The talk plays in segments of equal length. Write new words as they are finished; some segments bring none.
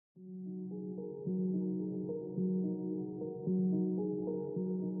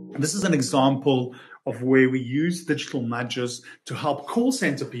This is an example of where we use digital nudges to help call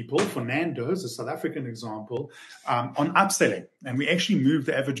center people, for Nando's, a South African example, on upselling. And we actually moved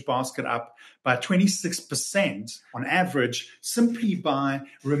the average basket up by 26% on average, simply by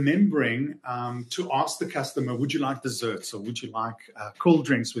remembering to ask the customer, would you like desserts or would you like cool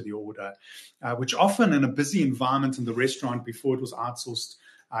drinks with your order? Which often in a busy environment in the restaurant before it was outsourced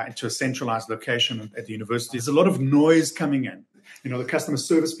into a centralized location at the university, there's a lot of noise coming in. The customer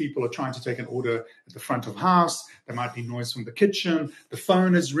service people are trying to take an order at the front of house. There might be noise from the kitchen. The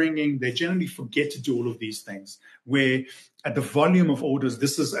phone is ringing. They generally forget to do all of these things, where at the volume of orders,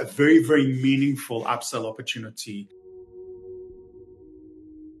 this is a very, very meaningful upsell opportunity.